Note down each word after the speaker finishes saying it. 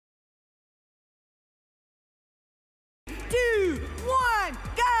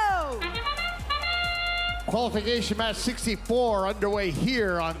Qualification match 64 underway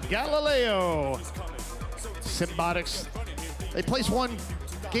here on Galileo. Robotics, they place one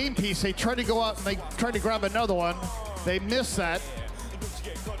game piece, they try to go out and they try to grab another one. They miss that.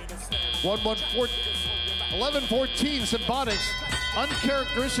 11-14, Robotics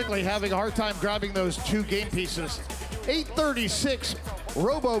uncharacteristically having a hard time grabbing those two game pieces. 8:36,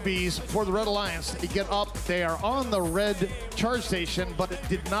 Robo-Bees for the Red Alliance. They get up, they are on the red charge station, but it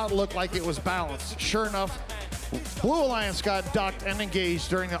did not look like it was balanced. Sure enough, Blue Alliance got docked and engaged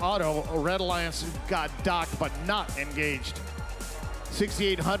during the auto. Red Alliance got docked but not engaged.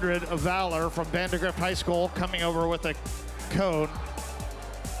 6800 of Valor from Vandergrift High School coming over with a cone.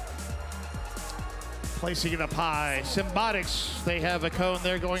 Placing it up high. Robotics, they have a cone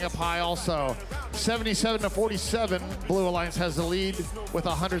there going up high also. 77-47, Blue Alliance has the lead with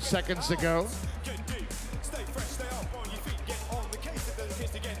 100 seconds to go.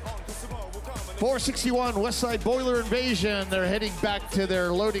 .461 Westside Boiler Invasion. They're heading back to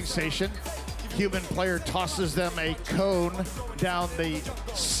their loading station. Human player tosses them a cone down the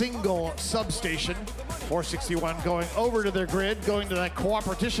single substation. .461 going over to their grid, going to that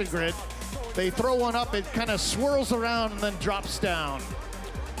cooperation grid. They throw one up, it kind of swirls around and then drops down.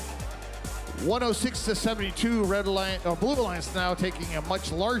 106-72, Blue Alliance now taking a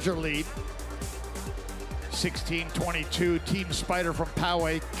much larger lead. 16-22, Team Spider from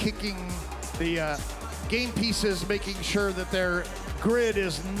Poway kicking the game pieces, making sure that their grid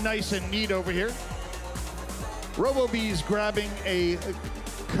is nice and neat over here. Robo-Bees grabbing a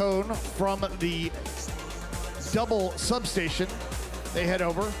cone from the double substation. They head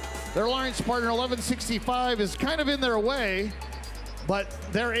over. Their alliance partner 1165 is kind of in their way, but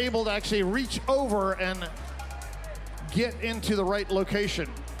they're able to actually reach over and get into the right location.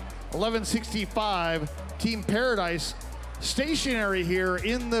 1165, Team Paradise, stationary here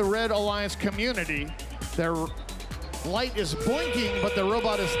in the Red Alliance community. Their light is blinking, but the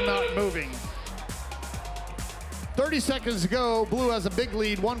robot is not moving. 30 seconds to go. Blue has a big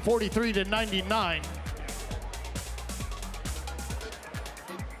lead, 143-99.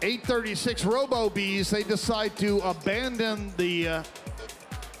 8:36, Robo-Bees, they decide to abandon the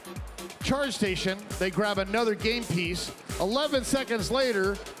charge station. They grab another game piece. 11 seconds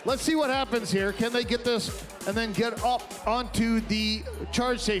later, let's see what happens here. Can they get this and then get up onto the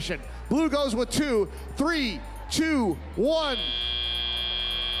charge station? Blue goes with 2, 3, 2, 1.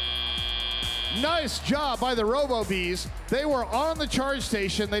 Nice job by the Robo-Bees. They were on the charge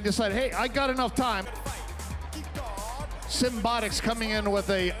station. They decided, hey, I got enough time. Robotics coming in with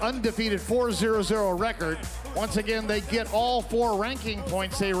a undefeated 4-0-0 record. Once again, they get all 4 ranking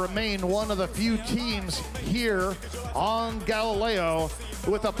points. They remain one of the few teams here on Galileo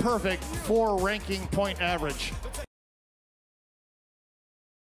with a perfect 4 ranking point average.